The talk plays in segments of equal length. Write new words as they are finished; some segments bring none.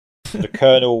The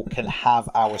Colonel can have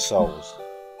our souls,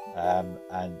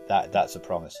 and that's a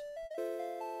promise.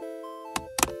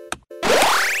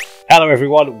 Hello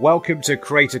everyone, welcome to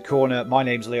Creator Corner. My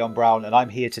name's Leon Brown and I'm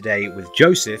here today with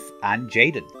Joseph and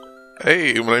Jaden.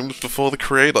 Hey, my name's Before the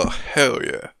Creator. Hell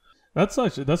yeah. That's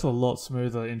a lot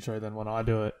smoother intro than when I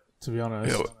do it, to be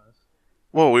honest. Yeah,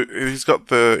 well, he's got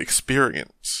the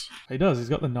experience. He does, he's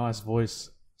got the nice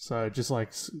voice, so it just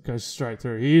goes straight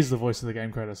through. He is the voice of the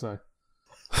game creator, so...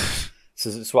 So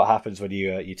it's what happens when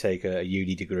you take a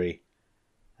uni degree,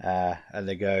 and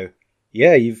they go,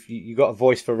 yeah, you got a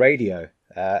voice for radio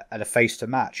and a face to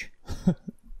match.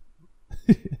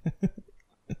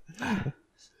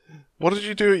 What did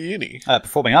you do at uni?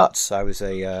 Performing arts. I was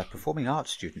a performing arts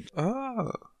student.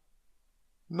 Ah,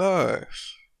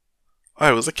 nice.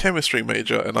 I was a chemistry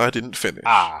major and I didn't finish.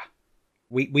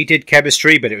 We did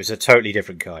chemistry, but it was a totally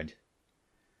different kind.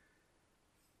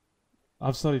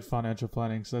 I've studied financial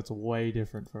planning, so that's way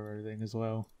different from everything as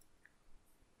well.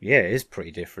 Yeah, it is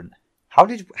pretty different. How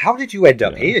did you end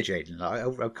up here, Jaden?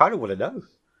 I kind of want to know.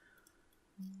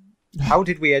 How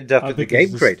did we end up at the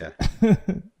Game Creator?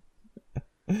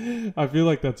 I feel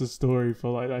like that's a story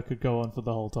for that could go on for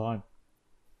the whole time.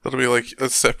 That'll be like a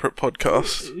separate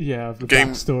podcast. Yeah, the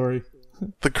backstory.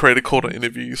 The Creator Corner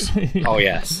interviews. Oh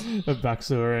yes, a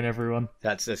backstory and everyone.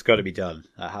 That's got to be done.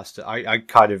 That has to.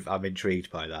 I'm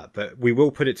intrigued by that, but we will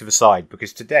put it to the side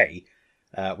because today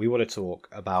we want to talk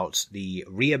about the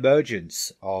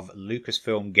re-emergence of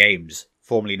Lucasfilm Games,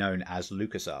 formerly known as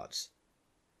LucasArts.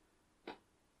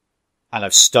 And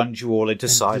I've stunned you all into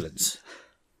silence.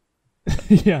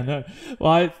 Yeah, no.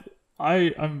 Well,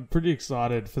 I'm pretty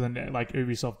excited for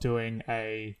Ubisoft doing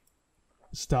a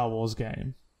Star Wars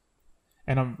game.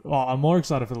 And I'm more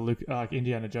excited for the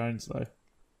Indiana Jones though.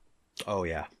 Oh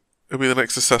yeah, It'll be the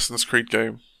next Assassin's Creed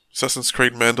game, Assassin's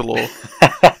Creed Mandalore.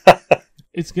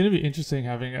 It's going to be interesting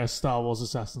having a Star Wars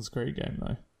Assassin's Creed game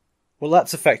though. Well,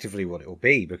 that's effectively what it will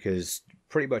be because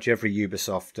pretty much every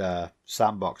Ubisoft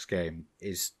sandbox game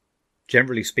is,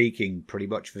 generally speaking, pretty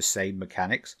much the same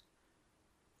mechanics.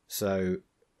 So,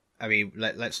 I mean,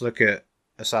 let's look at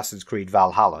Assassin's Creed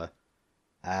Valhalla.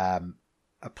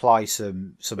 Apply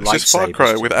some lightsabers. It's just Far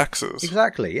Cry with axes.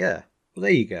 Exactly, yeah. Well,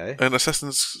 there you go. And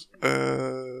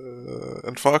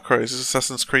Far Cry is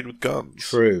Assassin's Creed with guns.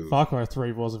 True. Far Cry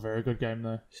 3 was a very good game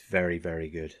though. It's very, very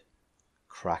good.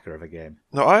 Cracker of a game.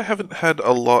 No, I haven't had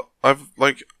a lot.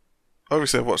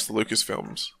 Obviously I've watched the Lucas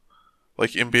films,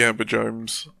 like In Amber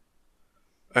Jones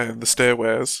and The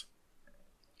Stairwares.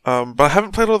 But I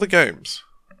haven't played all the games.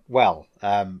 Well,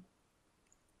 a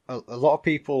lot of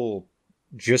people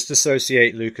just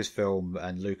associate Lucasfilm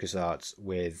and LucasArts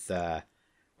with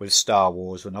Star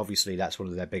Wars, and obviously that's one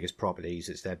of their biggest properties.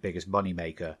 It's their biggest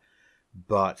moneymaker.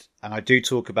 And I do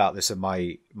talk about this in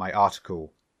my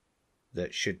article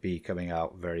that should be coming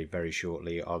out very, very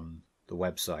shortly on the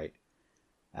website.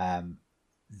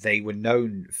 They were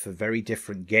known for very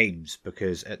different games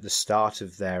because at the start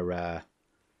of their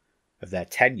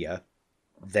tenure,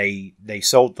 they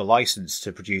sold the license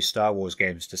to produce Star Wars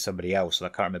games to somebody else, and I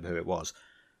can't remember who it was.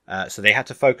 So they had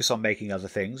to focus on making other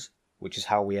things, which is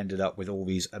how we ended up with all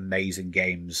these amazing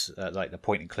games, like the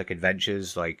point-and-click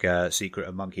adventures, like Secret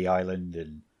of Monkey Island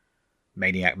and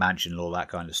Maniac Mansion and all that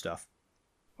kind of stuff.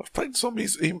 I've played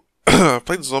Zombies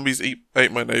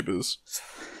Ate My Neighbors.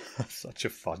 Such a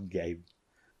fun game.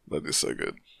 That is so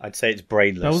good. I'd say it's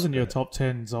brainless. That was in your top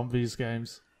 10 zombies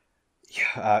games.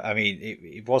 Yeah, I mean,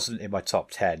 it wasn't in my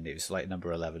top 10. It was like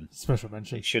number 11. Special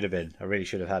mention. It should have been. I really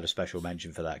should have had a special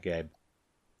mention for that game.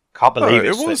 Can't believe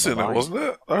it was in it, wasn't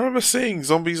it? I remember seeing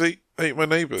Zombies Ate My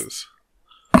Neighbors.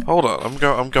 Hold on,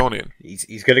 I'm going in.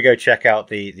 He's going to go check out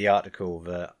the article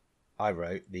that I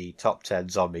wrote, the top 10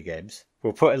 zombie games.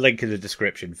 We'll put a link in the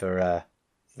description for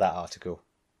that article.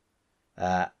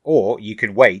 Or you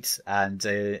can wait, and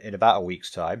in about a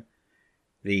week's time,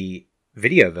 the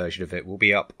video version of it will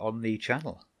be up on the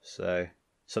channel. So,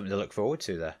 something to look forward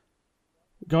to there.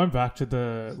 Going back to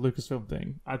the Lucasfilm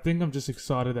thing, I think I'm just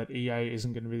excited that EA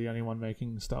isn't going to be the only one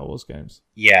making Star Wars games.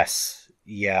 Yes.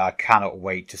 Yeah, I cannot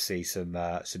wait to see some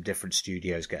different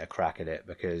studios get a crack at it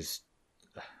because,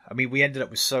 I mean, we ended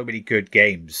up with so many good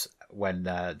games when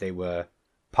they were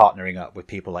partnering up with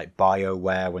people like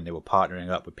BioWare, when they were partnering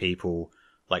up with people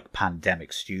like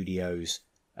Pandemic Studios,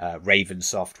 Raven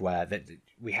Software. That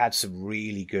we had some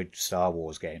really good Star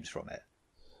Wars games from it.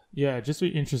 Yeah, it'd just be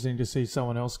interesting to see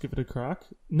someone else give it a crack.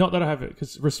 Not that I have it,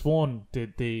 because Respawn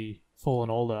did the Fallen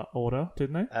Order,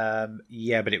 didn't they?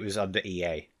 Yeah, but it was under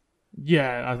EA.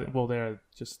 Yeah, well, they're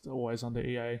just always under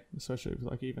EA, especially with,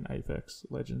 like, even Apex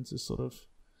Legends is sort of...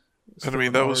 And I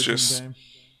mean, that was just... game.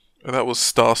 And that was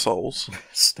Star Souls.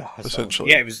 Star Souls.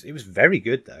 Essentially. Yeah, it was very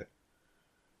good though.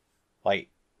 Like,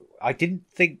 I didn't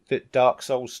think that Dark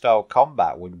Souls style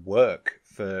combat would work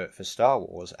for Star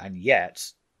Wars, and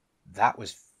yet that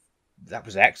was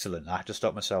excellent. I had to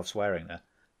stop myself swearing there.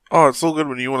 Oh, it's all good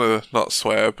when you want to not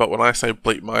swear, but when I say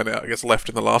bleep mine out, it gets left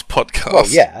in the last podcast. Well,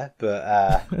 yeah,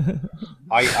 but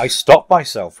I stopped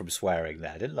myself from swearing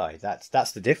there, didn't I?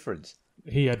 That's the difference.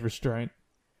 He had restraint.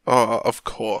 Oh, of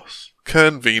course.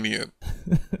 Convenient.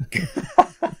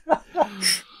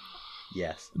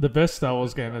 Yes. The best Star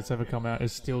Wars game that's ever come out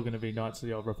is still going to be Knights of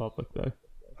the Old Republic, though.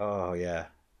 Oh, yeah.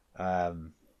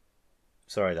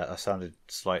 Sorry, that sounded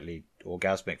slightly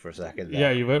orgasmic for a second there.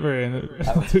 Yeah, you went very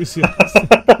enthusiastic.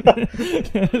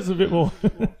 There's a bit more.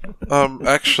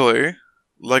 Actually,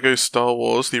 Lego Star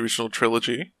Wars, the original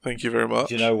trilogy. Thank you very much.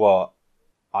 Do you know what?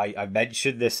 I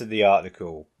mentioned this in the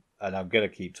article, and I'm going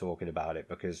to keep talking about it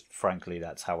because, frankly,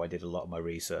 that's how I did a lot of my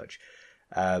research.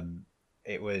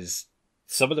 It was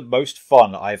some of the most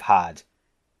fun I've had,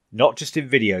 not just in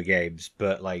video games,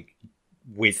 but like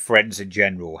with friends in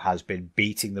general, has been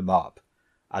beating them up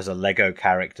as a Lego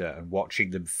character and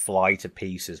watching them fly to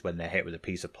pieces when they're hit with a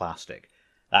piece of plastic.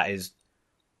 That is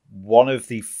one of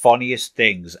the funniest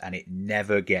things, and it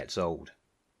never gets old.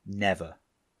 Never.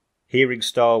 Hearing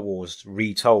Star Wars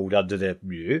retold under the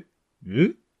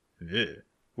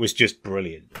was just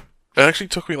brilliant. It actually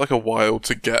took me like a while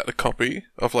to get a copy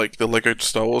of like the Lego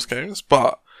Star Wars games,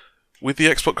 but with the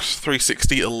Xbox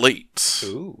 360 Elite,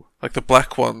 Ooh. like the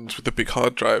black ones with the big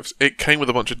hard drives, it came with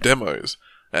a bunch of demos.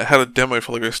 It had a demo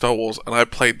for Lego Star Wars, and I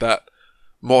played that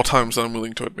more times than I'm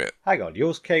willing to admit. Hang on,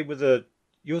 yours came with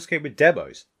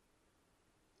demos.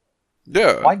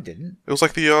 Yeah, Mine didn't. it was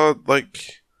like the Hold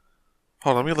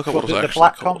on, let me look at what it was the actually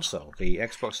black called. console, the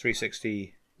Xbox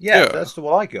 360. Yeah, Yeah. that's the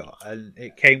one I got, and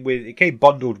it came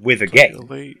bundled with a game,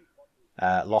 Elite.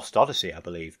 Lost Odyssey, I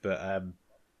believe. But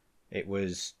it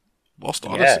was Lost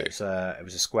yeah, Odyssey. it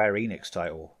was a Square Enix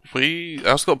title. I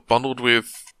also got bundled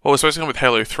with. Well, it was supposed to come with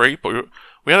Halo 3, but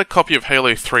we had a copy of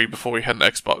Halo 3 before we had an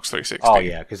Xbox 360. Oh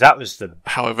yeah, because that was the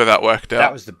However, that worked out.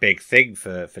 That was the big thing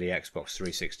for the Xbox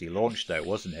 360 launch, though,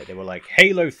 wasn't it? They were like,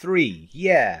 Halo 3,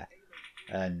 yeah!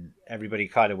 And everybody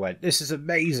kind of went, this is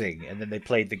amazing! And then they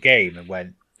played the game and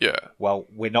went, Yeah. well,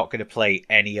 we're not going to play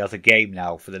any other game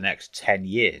now for the next 10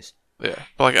 years. Yeah.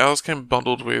 But like ours came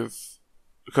bundled with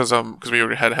because we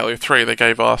already had Halo 3, they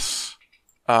gave us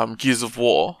Gears of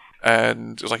War,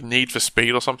 and it was like Need for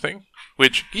Speed or something.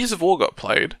 Which Gears of War got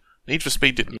played. Need for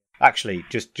Speed didn't. Actually,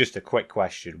 just a quick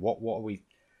question. What are we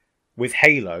with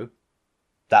Halo?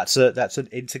 That's an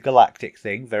intergalactic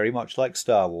thing, very much like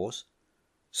Star Wars.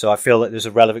 So I feel that there's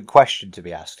a relevant question to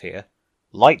be asked here.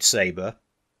 Lightsaber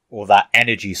or that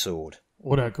energy sword?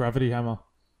 What a gravity hammer.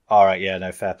 Alright, yeah,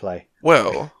 no, fair play.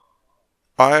 Well,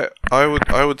 I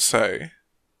would say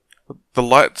the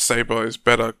lightsaber is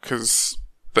better because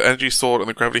the energy sword and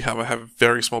the gravity hammer have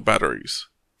very small batteries.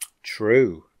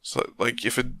 True. So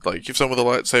if someone with a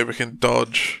lightsaber can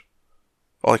dodge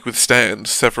or like withstand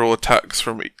several attacks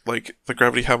from like the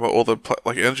gravity hammer or the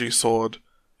energy sword,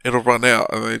 it'll run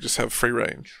out and they just have free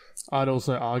range. I'd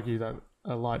also argue that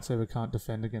a lightsaber can't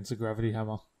defend against a gravity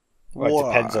hammer. Well,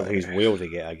 it depends on who's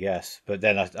wielding it, I guess. But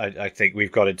then I think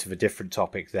we've got into the different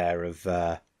topic there of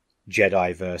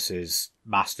Jedi versus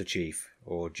Master Chief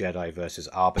or Jedi versus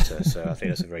Arbiter. So I think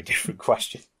that's a very different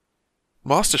question.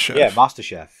 Master Chef. Yeah, Master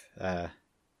Chef. Do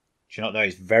you not know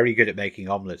he's very good at making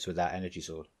omelets with that energy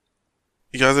sword?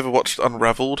 You guys ever watched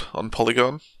Unraveled on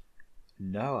Polygon?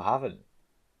 No, I haven't.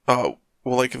 Well,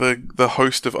 like the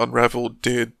host of Unraveled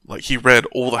did, like he read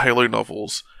all the Halo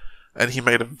novels, and he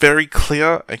made a very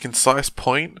clear and concise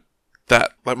point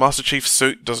that like Master Chief's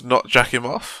suit does not jack him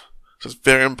off. So it's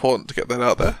very important to get that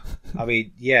out there. I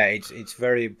mean, yeah, it's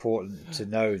very important to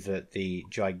know that the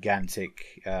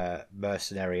gigantic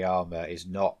mercenary armor is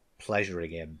not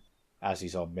pleasuring him as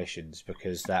he's on missions,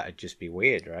 because that would just be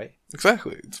weird, right?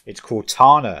 Exactly. It's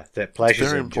Cortana that pleasures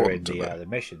very him during important the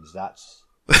missions. That's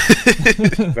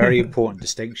a very important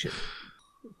distinction.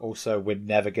 Also, we're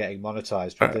never getting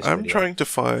monetized with this I'm video. trying to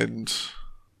find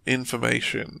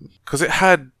information because it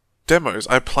had demos.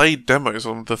 I played demos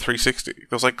on the 360. There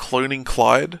was like Cloning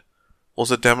Clyde was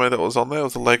a demo that was on there. It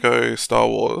was a Lego Star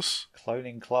Wars.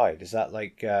 Cloning Clyde, is that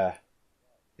like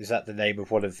is that the name of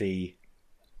one of the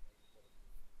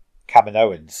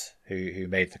Kaminoans who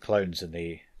made the clones in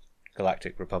the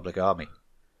Galactic Republic Army?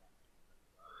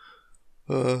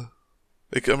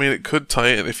 It could tie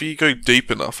in. If you go deep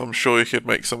enough, I'm sure you could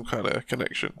make some kind of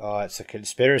connection. Oh, it's a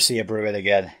conspiracy a brewing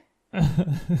again.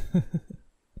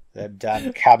 Them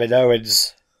damn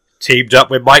Kaminoans teamed up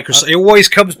with Microsoft. It always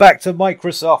comes back to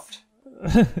Microsoft.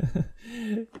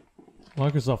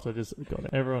 Microsoft have just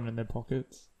got everyone in their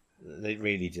pockets. They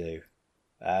really do.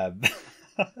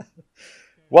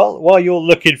 Well, while you're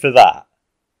looking for that,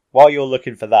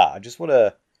 I just want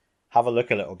to have a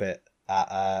look a little bit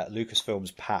at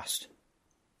Lucasfilm's past.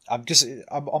 I'm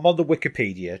on the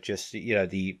Wikipedia, just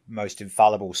the most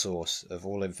infallible source of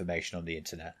all information on the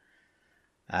internet.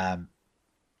 And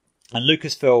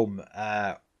Lucasfilm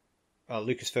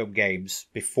Games,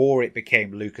 before it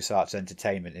became LucasArts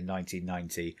Entertainment in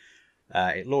 1990,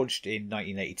 it launched in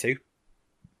 1982.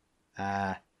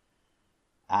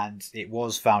 And it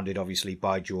was founded, obviously,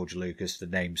 by George Lucas, the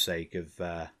namesake of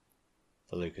the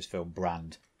Lucasfilm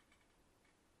brand.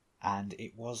 And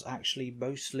it was actually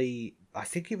mostly, I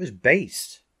think it was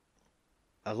based.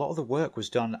 A lot of the work was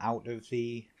done out of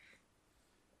the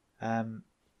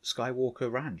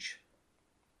Skywalker Ranch.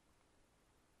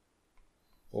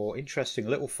 Or interesting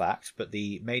little fact, but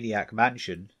the Maniac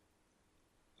Mansion,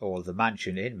 or the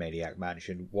mansion in Maniac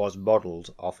Mansion, was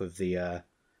modelled off of the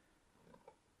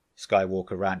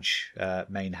Skywalker Ranch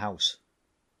main house.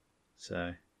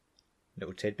 So,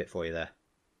 little tidbit for you there.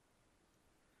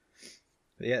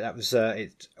 But yeah, that was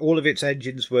it. All of its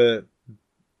engines were,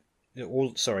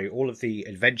 all of the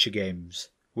adventure games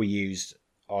were used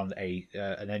on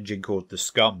an engine called the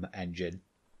Scum engine,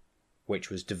 which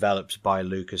was developed by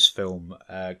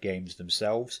Lucasfilm Games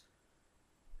themselves,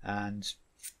 and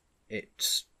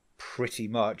it's pretty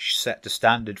much set the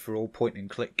standard for all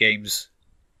point-and-click games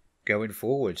going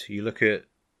forward. You look at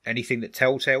anything that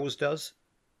Telltales does,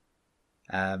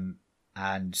 and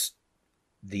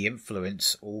the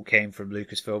influence all came from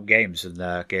Lucasfilm Games,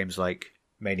 and games like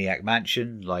Maniac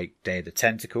Mansion, like Day of the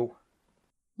Tentacle.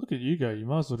 Look at you go! You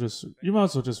might as well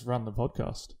just run the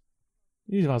podcast.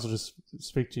 You might as well just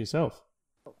speak to yourself.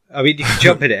 I mean, you can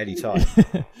jump in at any time.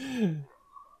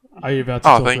 Are you about to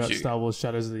talk about Star Wars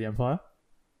Shadows of the Empire?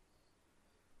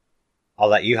 I'll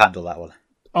let you handle that one.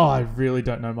 Oh, I really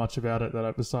don't know much about it,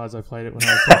 besides I played it when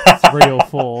I was like 3 or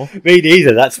 4. Me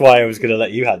neither, that's why I was going to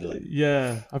let you handle it.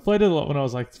 Yeah, I played it a lot when I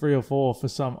was like 3 or 4 for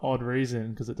some odd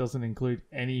reason, because it doesn't include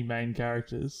any main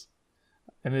characters.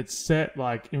 And it's set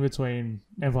like in between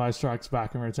Empire Strikes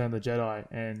Back and Return of the Jedi,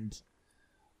 and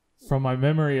from my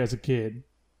memory as a kid,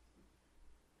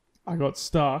 I got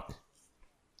stuck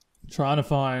trying to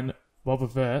find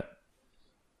Boba Fett,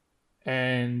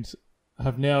 and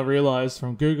have now realised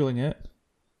from Googling it,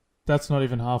 that's not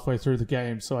even halfway through the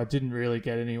game, so I didn't really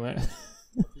get anywhere.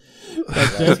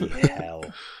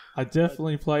 I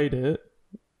definitely played it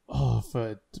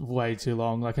for way too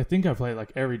long. Like, I think I played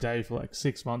like every day for like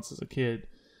 6 months as a kid,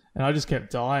 and I just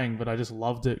kept dying, but I just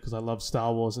loved it because I love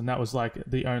Star Wars, and that was like one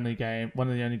of the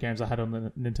only games I had on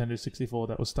the Nintendo 64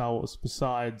 that was Star Wars.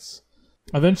 Besides,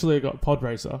 eventually I got Pod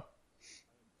Racer.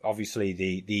 Obviously,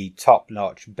 the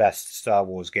top-notch best Star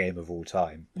Wars game of all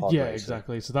time. Pod Racer.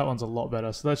 Exactly. So that one's a lot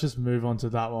better. So let's just move on to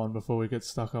that one before we get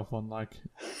stuck up on like.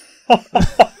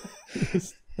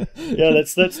 Yeah,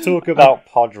 let's talk about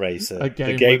Pod Racer, the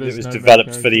game that was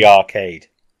developed for the arcade.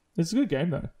 It's a good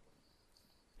game though.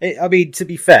 I mean, to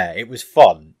be fair, it was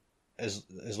fun as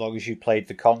long as you played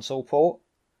the console port.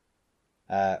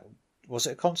 Was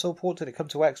it a console port? Did it come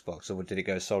to Xbox, or did it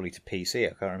go solely to PC?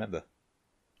 I can't remember.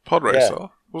 Pod Racer,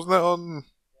 wasn't that on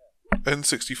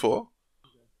N64?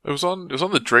 It was on the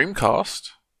Dreamcast.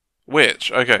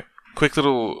 Which, okay, quick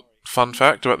little fun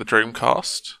fact about the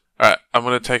Dreamcast. Alright, I'm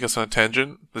going to take us on a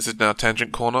tangent. This is now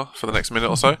Tangent Corner for the next minute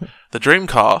or so. The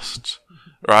Dreamcast,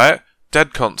 right?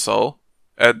 Dead console.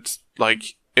 And, like,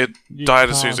 it died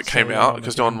as soon as it came out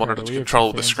because no one wanted to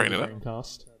control the screen in it.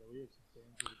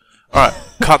 Alright,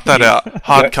 cut that out.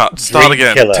 Hard cut. Start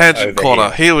again. Tangent Corner.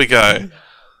 Here we go.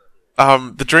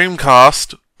 The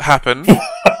Dreamcast happened,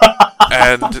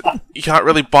 and you can't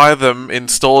really buy them in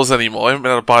stores anymore. You haven't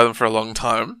been able to buy them for a long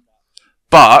time.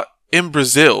 But in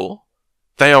Brazil,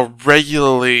 they are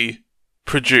regularly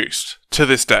produced to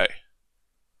this day.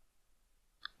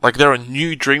 Like, there are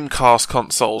new Dreamcast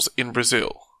consoles in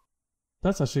Brazil.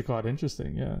 That's actually quite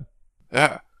interesting, yeah.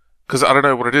 Yeah. Because I don't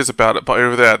know what it is about it, but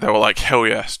over there, they were like, hell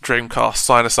yes, Dreamcast,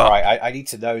 sign us up. Right, I need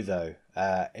to know, though,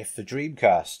 if the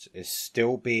Dreamcast is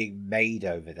still being made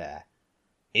over there,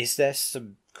 is there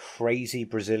some crazy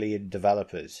Brazilian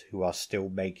developers who are still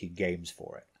making games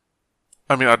for it?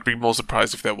 I mean, I'd be more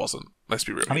surprised if there wasn't. Let's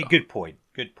be real. I mean, good point.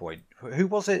 Who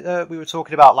was it we were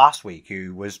talking about last week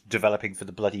who was developing for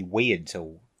the bloody Wii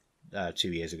until 2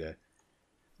 years ago?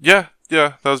 Yeah,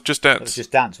 that was Just Dance. That was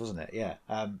Just Dance, wasn't it? Yeah.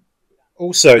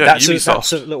 Also, that's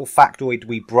a little factoid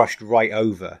we brushed right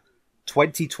over.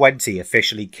 2020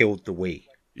 officially killed the Wii.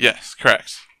 Yes,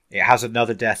 correct. It has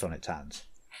another death on its hands.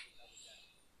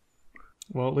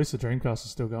 Well, at least the Dreamcast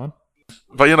is still going.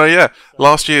 But yeah,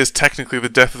 last year is technically the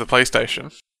death of the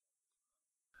PlayStation.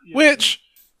 Which,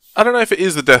 I don't know if it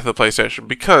is the death of the PlayStation,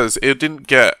 because it didn't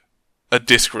get a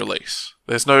disc release.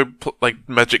 There's no,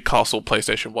 Magic Castle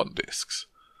PlayStation 1 discs.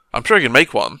 I'm sure you can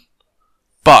make one,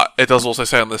 but it does also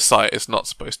say on this site it's not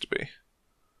supposed to be.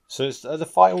 So are the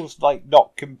files,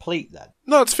 not complete then?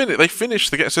 No, it's finished. They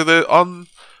finished the game. So they're on,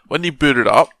 when you boot it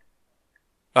up,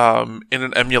 in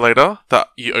an emulator that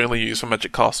you only use for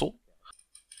Magic Castle,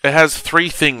 it has 3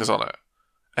 things on it.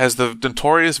 It has the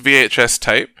notorious VHS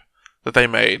tape that they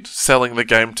made, selling the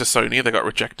game to Sony. They got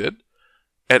rejected.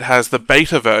 It has the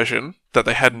beta version that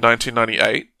they had in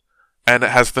 1998, and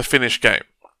it has the finished game.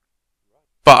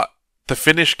 But the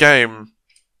finished game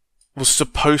was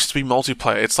supposed to be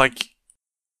multiplayer. It's like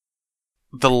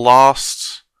the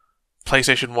last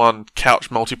PlayStation 1 couch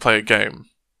multiplayer game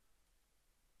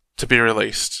to be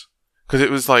released. Because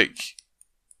it was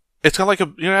it's kind of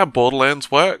like how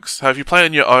Borderlands works? How if you play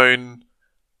on your own,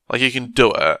 you can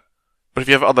do it. But if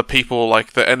you have other people,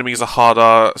 the enemies are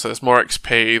harder, so there's more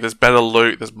XP, there's better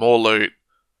loot, there's more loot.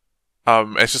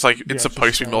 It's just it's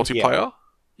supposed to be multiplayer.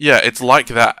 Yeah, it's like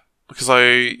that. Because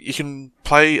you can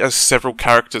play as several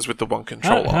characters with the one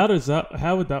controller.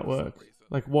 How would that work?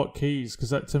 What keys?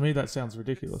 Because to me that sounds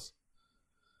ridiculous.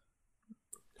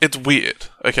 It's weird,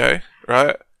 okay?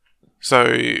 Right?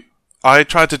 So, I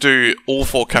tried to do all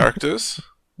 4 characters.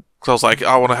 Because I was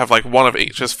I want to have one of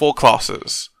each. There's 4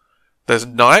 classes. There's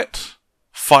Knight,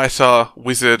 Fighter,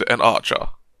 Wizard, and Archer.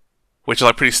 Which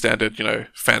are pretty standard,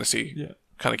 fantasy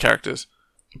kind of characters.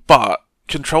 But,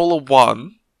 Controller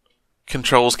 1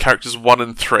 controls characters 1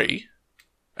 and 3.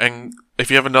 And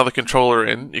if you have another controller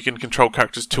in, you can control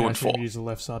characters 2 and 4. You use the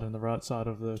left side and the right side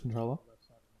of the controller?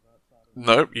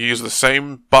 No, you use the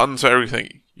same buttons for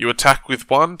everything. You attack with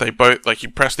one, they both, you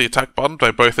press the attack button,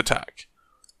 they both attack.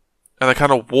 And they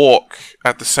kind of walk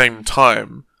at the same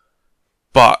time.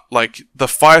 But, the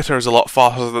fighter is a lot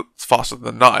faster than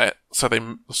the knight, so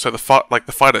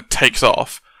the fighter takes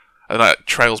off, and the knight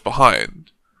trails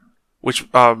behind. Which,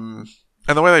 and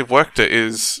the way they've worked it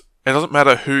is, it doesn't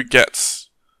matter who gets,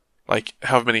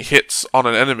 however many hits on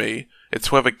an enemy, it's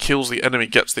whoever kills the enemy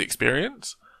gets the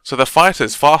experience. So the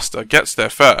fighter's faster, gets there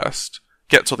first,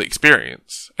 gets all the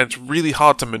experience, and it's really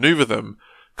hard to maneuver them,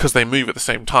 because they move at the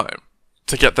same time,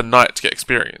 to get the knight to get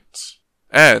experience.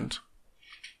 And,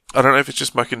 I don't know if it's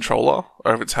just my controller,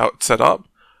 or if it's how it's set up,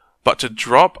 but to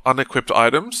drop unequipped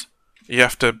items, you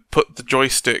have to put the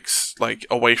joysticks,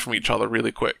 away from each other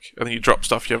really quick, and then you drop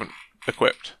stuff you haven't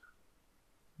equipped.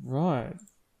 Right.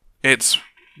 It's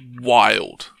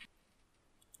wild.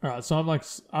 Alright, so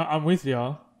I'm with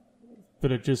you,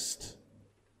 but it just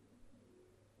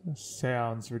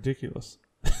sounds ridiculous.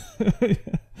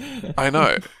 I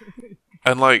know.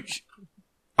 And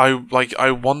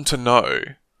I want to know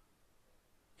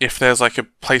if there's a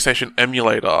PlayStation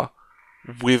emulator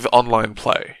with online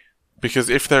play. Because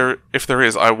if there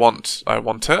is, I want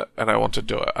it, and I want to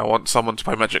do it. I want someone to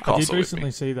play Magic Castle with me. I did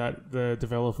recently see that the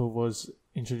developer was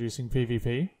introducing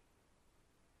PvP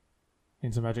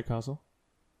into Magic Castle.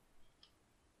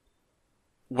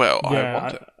 Well, I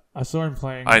want it. I saw him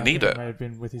playing. I need it. It may have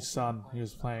been with his son. He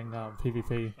was playing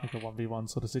PvP, a 1v1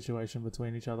 sort of situation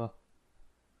between each other.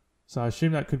 So I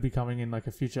assume that could be coming in a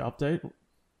future update,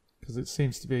 because it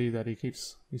seems to be that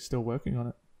he's still working on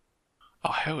it.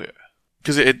 Oh hell yeah!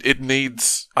 Because it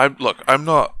needs. I'm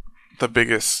not the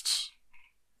biggest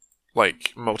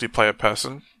multiplayer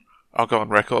person. I'll go on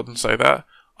record and say that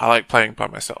I like playing by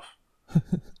myself.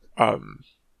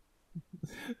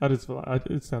 It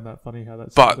sounded that funny how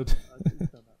that sounded.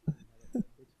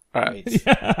 Alright,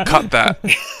 cut that.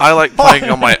 I like playing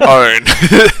on my own.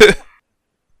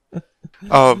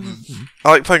 I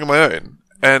like playing on my own,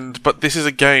 but this is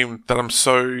a game that I'm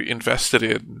so invested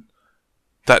in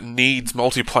that needs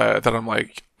multiplayer that I'm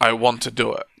I want to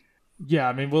do it. Yeah,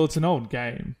 I mean, well, it's an old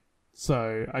game,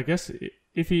 so I guess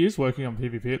if he is working on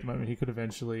PvP at the moment, he could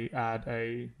eventually add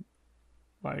a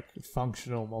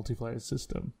functional multiplayer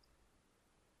system.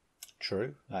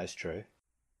 True, that is true.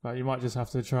 But you might just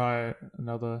have to try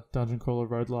another Dungeon Crawler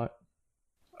roguelite.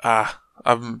 I've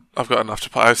got enough to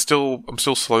play. I'm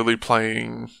still slowly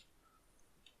playing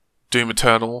Doom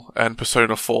Eternal and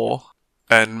Persona 4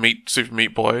 and Super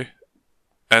Meat Boy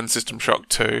and System Shock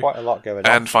 2. Quite a lot going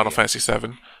on. And Final Fantasy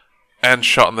 7 and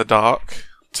Shot in the Dark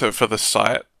for the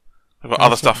site. I've got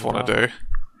other stuff I want to do.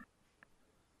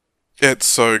 It's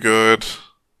so good.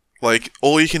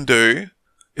 All you can do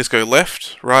is go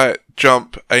left, right,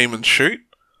 jump, aim, and shoot.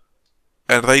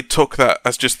 And they took that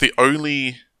as just the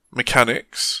only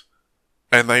mechanics,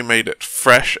 and they made it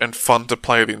fresh and fun to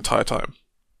play the entire time.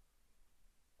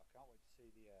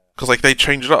 because like they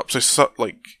change it up. So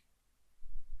like,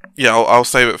 yeah, I'll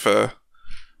save it for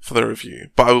the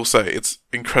review. But I will say it's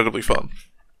incredibly fun.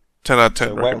 10 out of 10.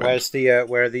 So recommend.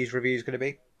 where are these reviews going to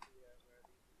be?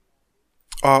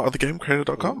 On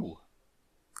thegamecreator.com. Ooh.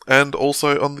 And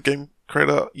also on the Game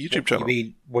Creator YouTube channel. You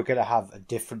mean we're going to have a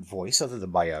different voice other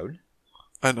than my own?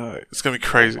 I know, it's going to be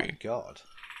crazy. Oh my god.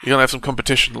 You're going to have some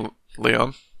competition,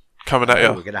 Leon, coming at you.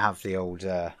 We're going to have the old,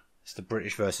 it's the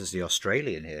British versus the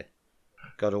Australian here.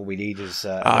 God, all we need is...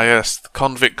 yes, the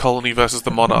convict colony versus the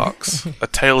monarchs. A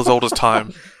tale as old as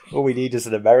time. All we need is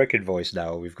an American voice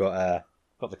now. We've got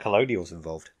the colonials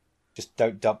involved. Just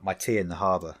don't dump my tea in the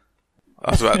harbour.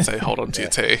 I was about to say, hold on to your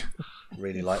tea.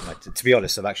 Really like my tea. To be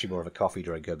honest, I'm actually more of a coffee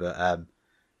drinker, but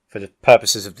for the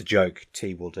purposes of the joke,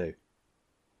 tea will do.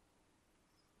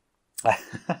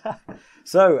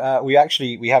 So we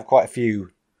have quite a few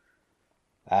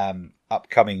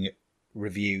upcoming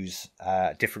reviews.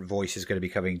 Different voices going to be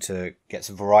coming to get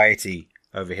some variety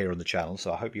over here on the channel,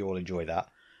 so I hope you all enjoy that.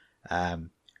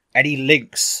 Any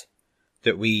links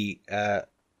that we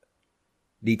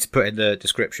need to put in the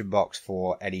description box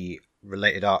for any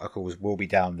related articles will be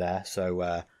down there.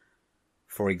 So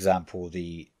for example,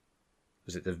 the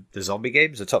zombie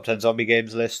games, the top 10 zombie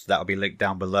games list, that'll be linked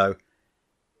down below.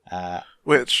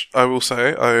 Which, I will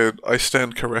say, I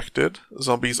stand corrected.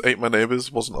 Zombies Ate My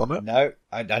Neighbors wasn't on it. No,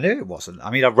 I knew it wasn't. I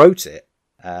mean, I wrote it.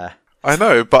 I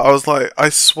know, but I was like, I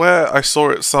swear I saw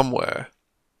it somewhere.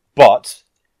 But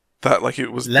that, like,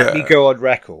 it was let me go on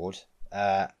record,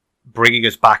 bringing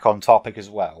us back on topic as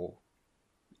well,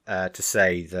 to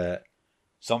say that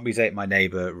Zombies Ate My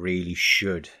Neighbor really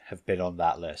should have been on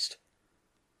that list.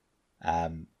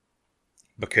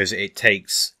 Because it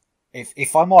takes...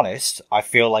 If I'm honest, I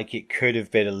feel like it could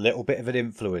have been a little bit of an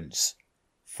influence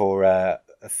for a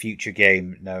future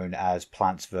game known as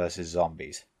Plants vs.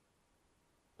 Zombies.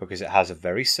 Because it has a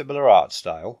very similar art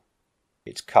style.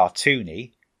 It's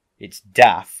cartoony. It's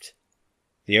daft.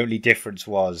 The only difference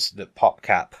was that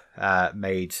PopCap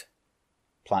made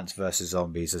Plants vs.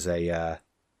 Zombies as a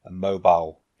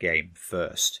mobile game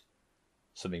first.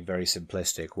 Something very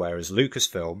simplistic. Whereas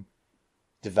Lucasfilm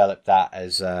developed that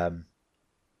as...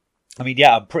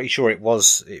 I'm pretty sure it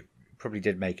probably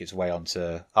did make its way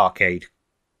onto arcade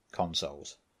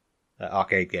consoles.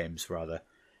 Arcade games, rather.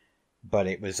 But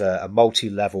it was a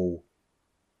multi-level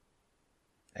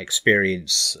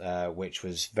experience, which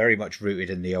was very much rooted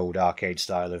in the old arcade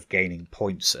style of gaining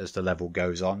points as the level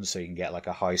goes on, so you can get like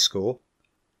a high score.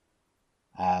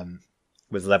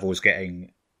 With levels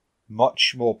getting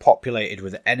much more populated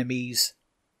with enemies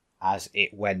as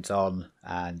it went on,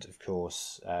 and of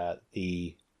course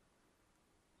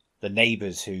the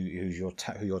neighbours who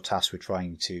you're tasked with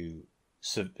trying to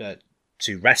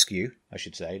rescue, I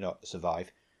should say, not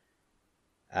survive.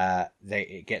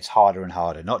 It gets harder and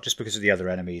harder, not just because of the other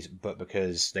enemies, but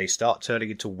because they start turning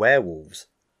into werewolves,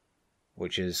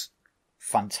 which is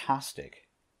fantastic.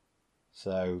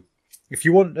 So, if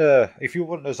you want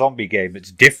a zombie game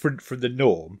that's different from the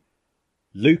norm,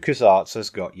 LucasArts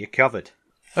has got you covered.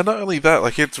 And not only that,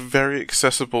 like, it's very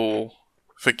accessible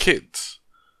for kids.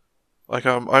 Like,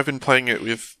 I've been playing it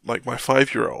with, like, my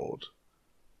 5-year-old,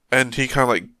 and he kind of,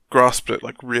 like, grasped it,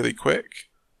 like, really quick.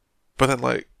 But then,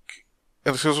 like,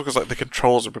 and it's also because, like, the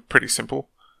controls are pretty simple.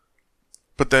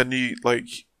 But then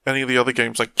any of the other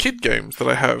games, like kid games that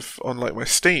I have on, like, my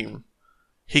Steam,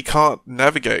 he can't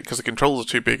navigate because the controls are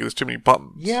too big and there's too many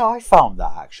buttons. Yeah, I found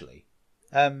that, actually.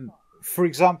 For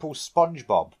example,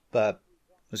 SpongeBob,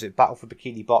 was it Battle for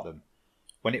Bikini Bottom?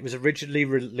 When it was originally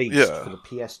released for the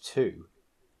PS2,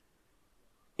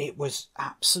 it was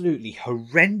absolutely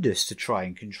horrendous to try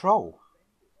and control.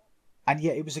 And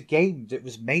yet it was a game that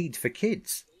was made for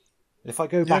kids. And if I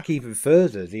go back even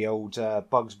further, the old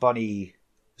Bugs Bunny...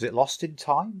 Was it Lost in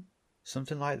Time?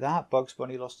 Something like that? Bugs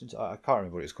Bunny Lost in Time? I can't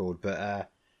remember what it's called, but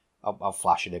I'll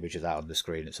flash an image of that on the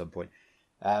screen at some point.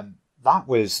 That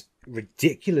was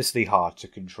ridiculously hard to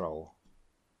control.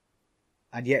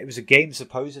 And yet it was a game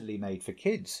supposedly made for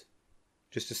kids.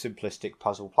 Just a simplistic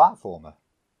puzzle platformer.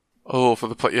 Oh, for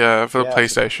the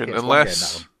PlayStation. So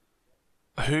Unless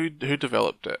who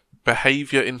developed it?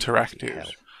 Behavior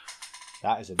Interactive.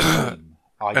 That is a name.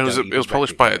 And it was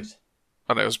published by it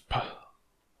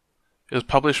was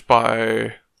published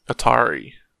by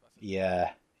Atari.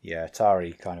 Yeah,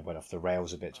 Atari kind of went off the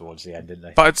rails a bit towards the end, didn't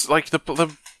they? But it's like the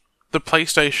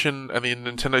PlayStation and the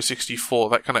Nintendo 64,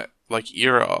 that kind of like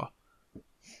era,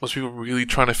 was people really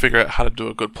trying to figure out how to do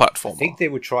a good platformer. I think they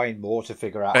were trying more to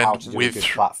figure out how to do a good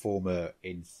platformer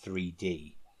in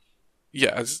 3D.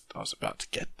 Yeah, I was about to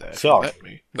get there. Sorry. Let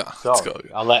me. No, Sorry. let's go.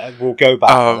 We'll go back.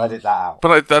 I'll edit that out.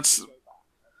 But that's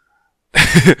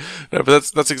No,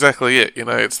 but that's exactly it. You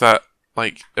know, it's that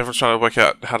like everyone's trying to work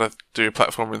out how to do a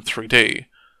platform in 3D,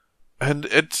 and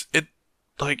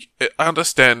I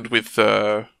understand with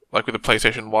like with the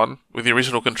PlayStation 1, with the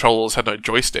original controllers had no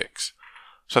joysticks,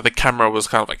 so the camera was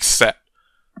kind of like set.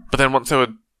 But then once they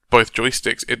were both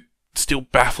joysticks, it still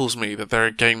baffles me that there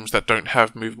are games that don't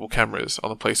have movable cameras on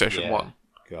the PlayStation 1.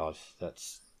 God,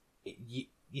 that's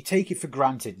you take it for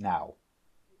granted now,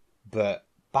 but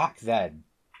back then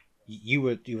you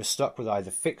were stuck with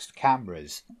either fixed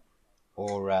cameras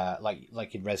or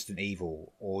like in Resident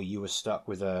Evil, or you were stuck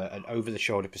with an over the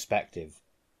shoulder perspective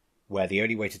where the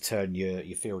only way to turn your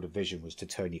field of vision was to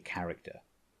turn your character.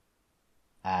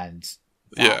 And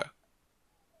yeah,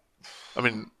 I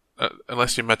mean,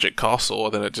 unless you're Magic Castle,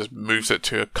 then it just moves it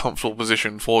to a comfortable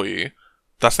position for you.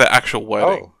 That's their actual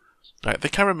wording. Oh. Right, the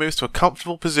camera moves to a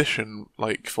comfortable position,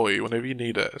 like, for you whenever you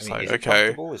need it. It's like, is it okay.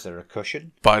 Comfortable? Is there a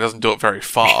cushion? But it doesn't do it very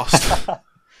fast.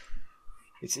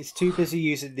 It's too busy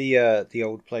using the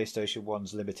old PlayStation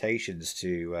 1's limitations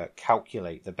to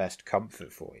calculate the best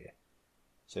comfort for you.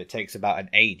 So it takes about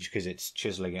an age because it's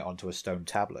chiseling it onto a stone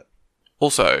tablet.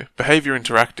 Also, Behaviour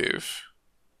Interactive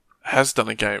has done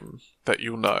a game that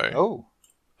you'll know.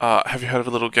 Oh. Have you heard of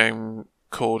a little game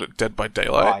called Dead by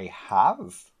Daylight? I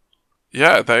have.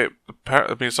 Yeah,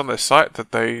 apparently it's on their site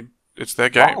that it's their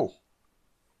game. Wow.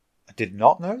 I did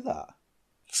not know that.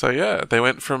 So yeah, they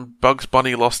went from Bugs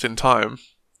Bunny Lost in Time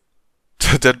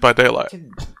to Dead by Daylight.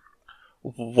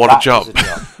 What a jump.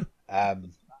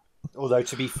 Although,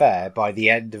 to be fair, by the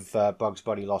end of Bugs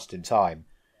Bunny Lost in Time,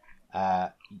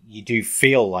 you do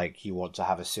feel like you want to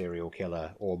have a serial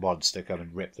killer or monster come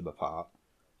and rip them apart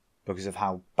because of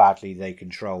how badly they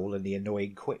control and the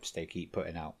annoying quips they keep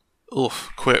putting out.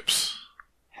 Oof, quips.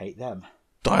 Hate them.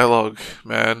 Dialogue,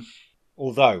 man.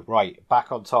 Although, right,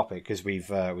 back on topic, because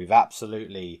we've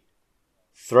absolutely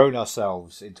thrown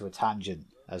ourselves into a tangent,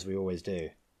 as we always do.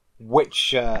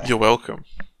 Which... You're welcome.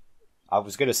 I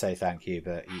was going to say thank you,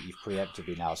 but you've preempted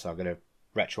me now, so I'm going to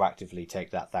retroactively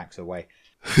take that thanks away.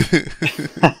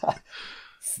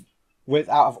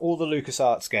 Out of all the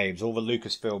LucasArts games, all the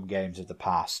Lucasfilm games of the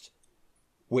past,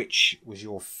 which was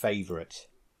your favourite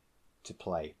to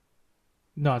play?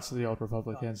 No, it's the Old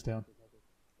Republic, hands down.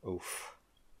 Oof.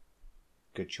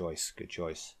 Good choice.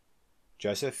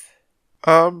 Joseph?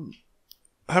 Having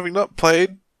not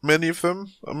played many of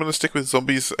them, I'm going to stick with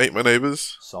Zombies Ate My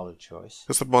Neighbors. Solid choice.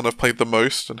 That's the one I've played the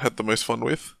most and had the most fun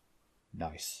with.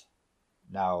 Nice.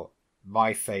 Now,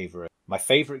 my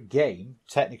favourite game,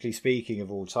 technically speaking, of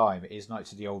all time, is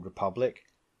Knights of the Old Republic.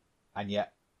 And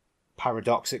yet,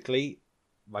 paradoxically,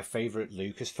 my favourite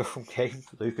Lucasfilm game,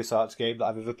 LucasArts game that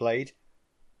I've ever played,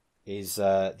 is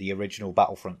the original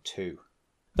Battlefront 2.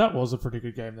 That was a pretty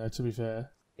good game, though, to be fair.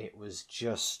 It was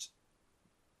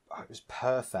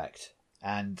perfect.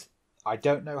 And I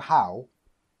don't know how,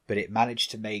 but it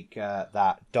managed to make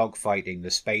that dogfighting,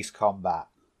 the space combat,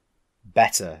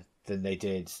 better than they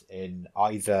did in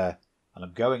either, and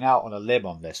I'm going out on a limb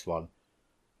on this one,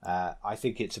 I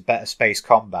think it's a better space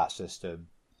combat system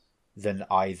than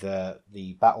either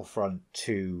the Battlefront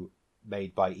 2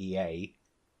 made by EA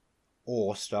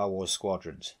or Star Wars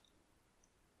Squadrons.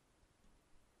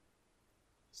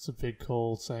 It's a big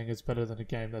call saying it's better than a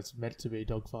game that's meant to be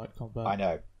dogfight combat. I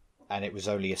know, and it was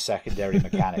only a secondary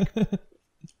mechanic.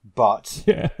 But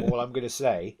all I'm going to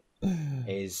say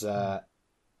is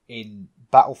in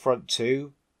Battlefront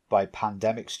 2 by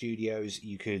Pandemic Studios,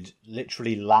 you could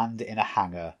literally land in a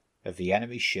hangar of the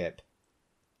enemy ship,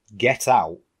 get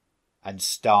out, and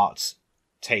start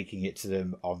taking it to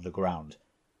them on the ground.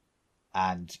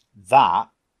 And that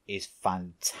is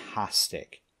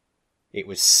fantastic. It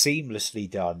was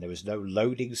seamlessly done. There was no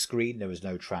loading screen. There was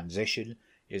no transition.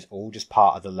 It was all just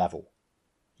part of the level.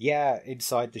 Yeah,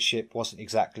 inside the ship wasn't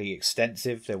exactly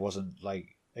extensive. There wasn't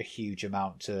like a huge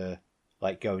amount to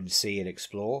like go and see and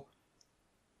explore.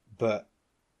 But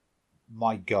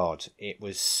my God, it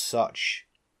was such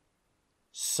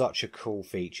a cool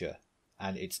feature.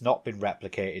 And it's not been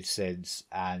replicated since.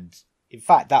 And in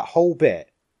fact, that whole bit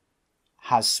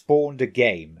has spawned a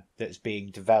game that's being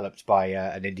developed by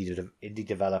an indie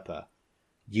developer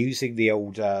using the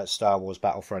old Star Wars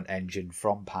Battlefront engine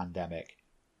from Pandemic.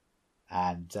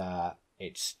 And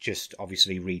it's just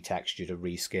obviously retextured and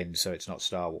reskinned so it's not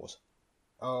Star Wars.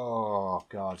 Oh,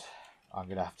 God. I'm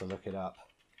going to have to look it up.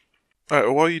 Alright,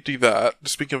 well, while you do that,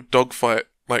 speaking of dogfight,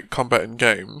 like combat in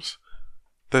games,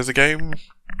 there's a game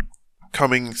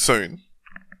coming soon,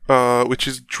 which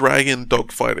is Dragon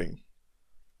Dogfighting.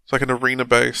 It's like an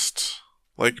arena-based,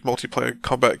 like, multiplayer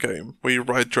combat game where you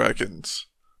ride dragons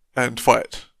and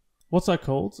fight. What's that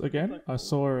called again? I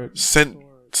saw it.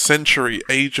 Century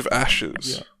Age of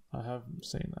Ashes. Yeah, I have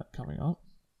seen that coming up.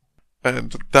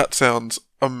 And that sounds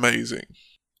amazing.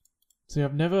 See,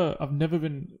 I've never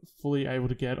been fully able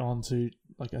to get onto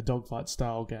like a dogfight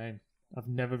style game. I've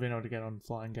never been able to get on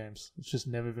flying games. It's just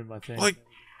never been my thing. Like,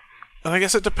 and I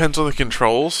guess it depends on the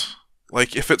controls.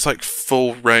 Like, if it's like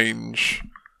full range,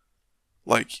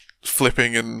 like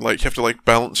flipping and like you have to like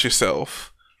balance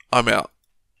yourself, I'm out.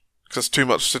 Because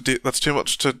that's too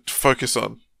much to focus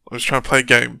on. I'm just trying to play a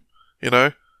game, you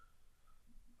know?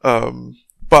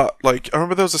 But like, I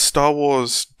remember there was a Star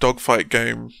Wars dogfight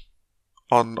game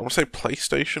on, I want to say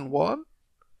PlayStation 1?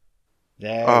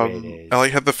 There it is. And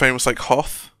like had the famous like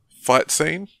Hoth fight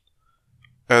scene.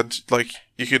 And like,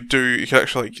 you could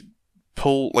actually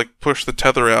like push the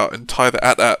tether out and tie the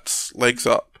AT-AT's legs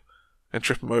up and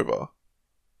trip him over.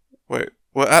 Wait,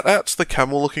 were AT-AT's the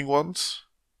camel looking ones?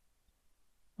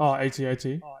 Oh, AT-AT.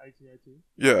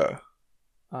 Yeah.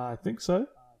 I think so.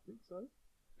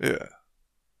 Yeah.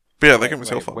 But yeah, that game was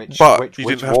hell fun. Which But you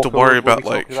didn't have to Walker worry were we about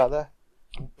talking like about there?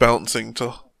 balancing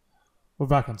to. We're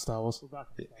back on Star Wars.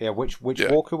 Yeah, which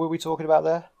Yeah. Walker were we talking about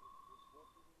there?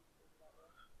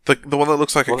 The one that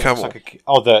looks like Well, a it looks camel. like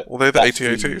Well, they're the that's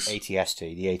AT-ATs. The ATST.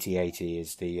 The AT-AT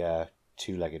is the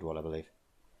two-legged one, I believe.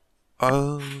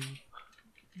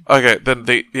 Okay, then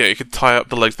you could tie up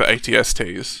the legs to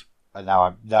ATSTs, And now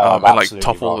I'm and like absolutely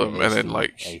topple wrong. them, It and is then the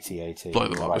like AT-AT. blow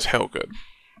them You're up. right. It's hell good.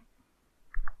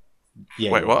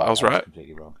 Yeah, Wait, you're what? I was right?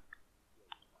 completely wrong.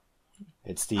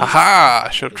 It's the Haha! I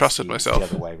should have it's trusted the myself.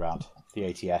 other way round. The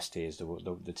ATST is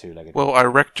the two-legged. Well, I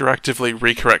retroactively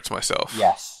recorrect myself.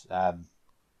 Yes.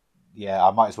 Yeah,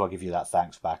 I might as well give you that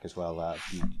thanks back as well.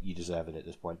 You deserve it at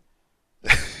this point.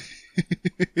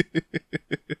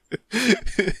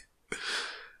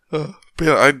 But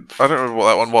yeah, I don't remember what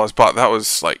that one was, but that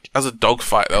was like, as a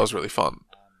dogfight, that was really fun.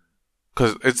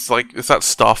 Because it's that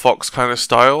Star Fox kind of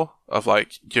style of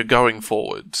like, you're going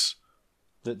forwards.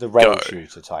 The rail Go.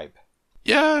 shooter type.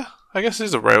 Yeah, I guess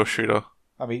it's a rail shooter.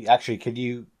 I mean,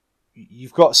 actually,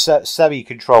 you've got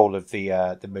semi-control of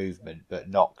the movement, but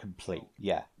not complete.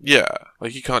 Yeah. Yeah,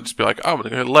 like you can't just be like, oh, I'm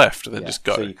going to go left and then Yeah. just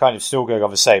go. So you're kind of still going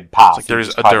on the same path. It's like there you is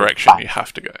just a kind of direction bank, you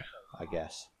have to go. I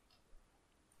guess.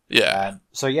 Yeah.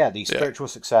 So yeah, the spiritual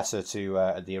successor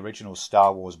to the original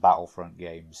Star Wars Battlefront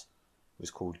games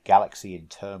was called Galaxy in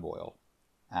Turmoil,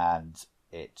 and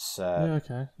it's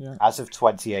Okay. as of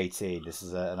 2018. This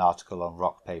is an article on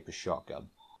Rock Paper Shotgun.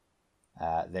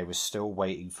 They were still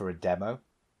waiting for a demo,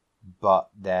 but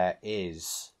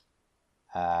there's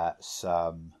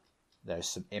some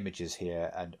images here,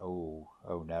 and oh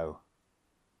no,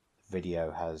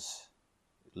 video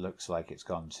looks like it's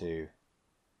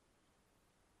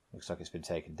been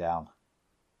taken down.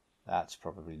 That's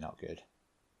probably not good.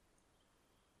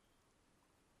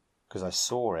 Because I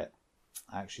saw it.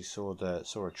 I actually saw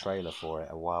a trailer for it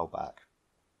a while back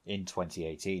in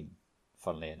 2018,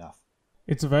 funnily enough.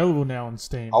 It's available now on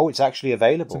Steam. Oh, it's actually It's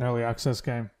available an early access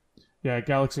game. Yeah,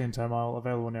 Galaxy and Turmoil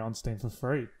available now on Steam for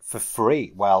free. for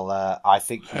free. Well, I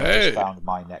think you Hey. just found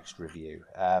my next review.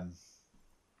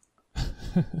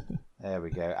 There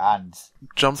we go. And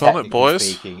Jump on it, technically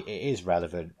boys. speaking, it is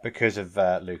relevant because of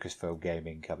Lucasfilm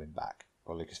Gaming coming back,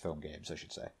 or Lucasfilm Games, I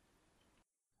should say.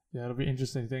 Yeah, it'll be an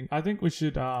interesting thing. I think we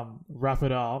should wrap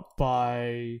it up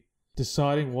by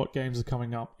deciding what games are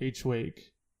coming up each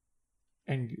week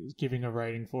and giving a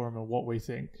rating for them and what we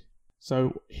think.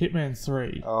 So, Hitman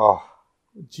 3, Oh,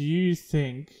 do you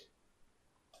think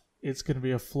it's going to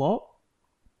be a flop?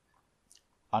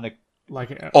 Like,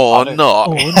 Or don't- not.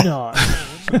 or not?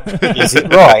 is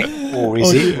it right or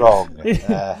is Or it do- wrong?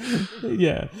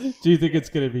 Yeah. Do you think it's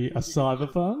going to be a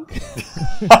Cyberpunk?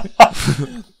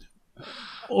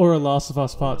 Or a Last of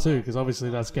Us Part 2? Because obviously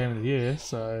that's Game of the Year,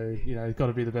 so, it's got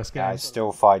to be the best game. I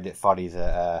still find it funny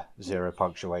that Zero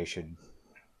Punctuation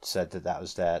said that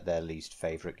was their least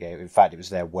favourite game. In fact, it was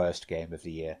their worst game of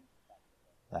the year.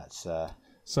 That's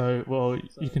So, well,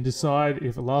 you can decide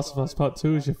if Last of Us Part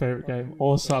 2 is your favourite game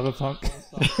or Cyberpunk.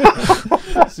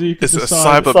 So you can Is it a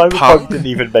decide. Cyberpunk didn't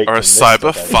even make or a the list, I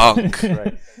don't think. Cyberfunk?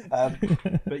 Right.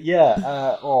 But yeah,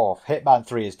 Hitman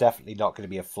 3 is definitely not going to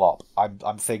be a flop.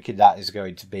 I'm thinking that is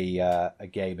going to be a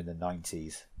game in the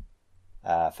 90s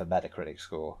for Metacritic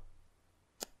score.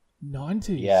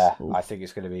 90s? Yeah, Ooh. I think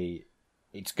it's going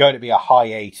to be a high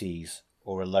 80s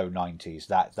or a low 90s.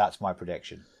 That's my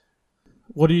prediction.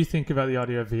 What do you think about the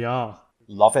idea of VR?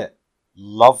 Love it.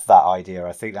 Love that idea.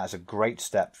 I think that's a great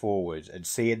step forward. And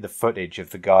seeing the footage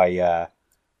of the guy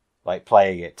like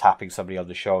playing it, tapping somebody on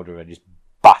the shoulder and just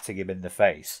batting him in the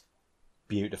face.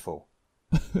 Beautiful.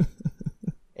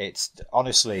 It's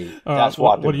honestly, that's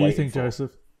what I've been what do you waiting think, for.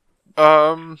 Joseph?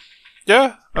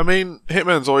 Yeah, I mean,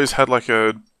 Hitman's always had like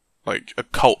a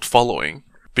cult following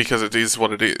because it is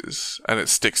what it is, and it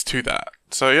sticks to that.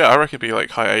 So yeah, I reckon it'd be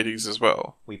like high 80s as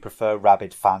well. We prefer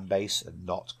rabid fan base and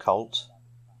not cult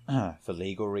for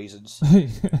legal reasons.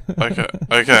 Okay.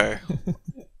 So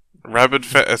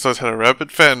it's had a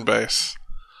rabid fan base.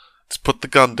 Let's put the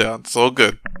gun down. It's all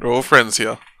good. We're all friends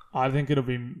here. I think it'll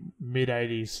be mid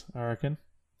 80s. I reckon.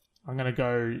 I'm gonna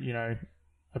go,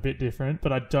 a bit different,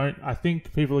 but I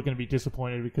think people are gonna be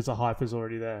disappointed because the hype is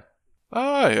already there.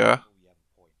 Ah, yeah.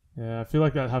 Yeah, I feel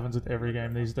like that happens with every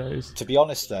game these days. To be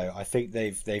honest, though, I think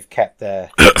they've kept their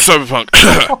Cyberpunk.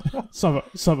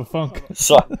 Cyberpunk.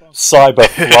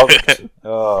 cyberpunk.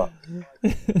 Oh.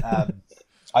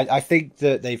 I think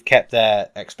that they've kept their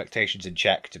expectations in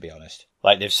check. To be honest,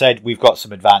 like they've said, we've got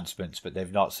some advancements, but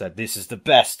they've not said this is the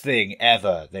best thing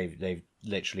ever. They've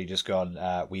literally just gone.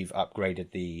 We've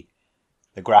upgraded the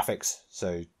graphics,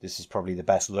 so this is probably the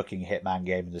best looking Hitman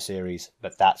game in the series.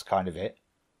 But that's kind of it.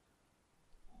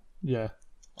 Yeah.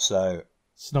 So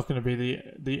it's not going to be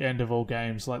the end of all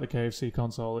games like the KFC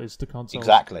console is to consoles.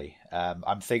 Exactly.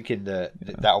 I'm thinking that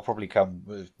will probably come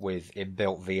with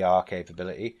inbuilt VR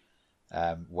capability,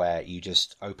 where you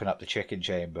just open up the chicken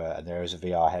chamber and there is a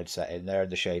VR headset in there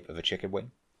in the shape of a chicken wing.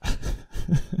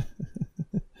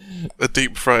 A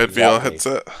deep fried VR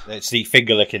headset. It's the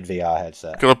finger licking VR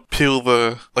headset. Gotta peel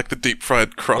the deep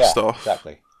fried crust off.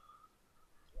 Exactly.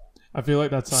 I feel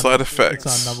like that's side effects.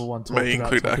 That's our number one talk may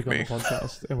about include topic acne on the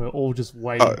podcast, and we're all just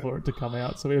waiting for it to come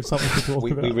out, so we have something to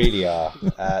talk about. We really are.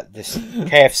 This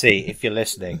KFC, if you're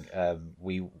listening,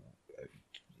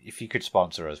 if you could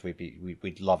sponsor us,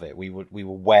 we'd love it. We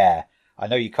will wear. I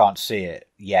know you can't see it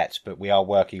yet, but we are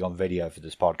working on video for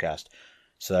this podcast.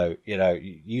 So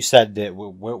you send it.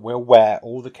 We'll wear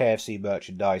all the KFC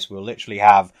merchandise. We'll literally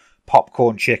have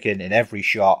popcorn chicken in every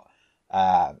shot.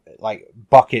 Like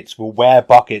buckets, we'll wear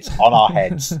buckets on our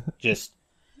heads. Just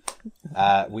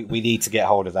we need to get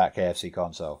hold of that KFC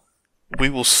console. We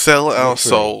will sell our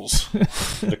souls.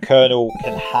 The Colonel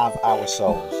can have our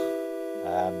souls,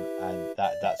 and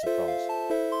that's a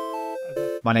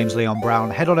promise. My name's Leon Brown.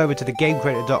 Head on over to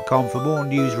thegamecreator.com for more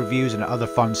news, reviews, and other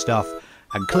fun stuff,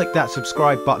 and click that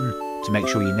subscribe button to make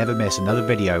sure you never miss another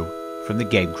video from the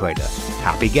Game Creator.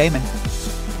 Happy gaming!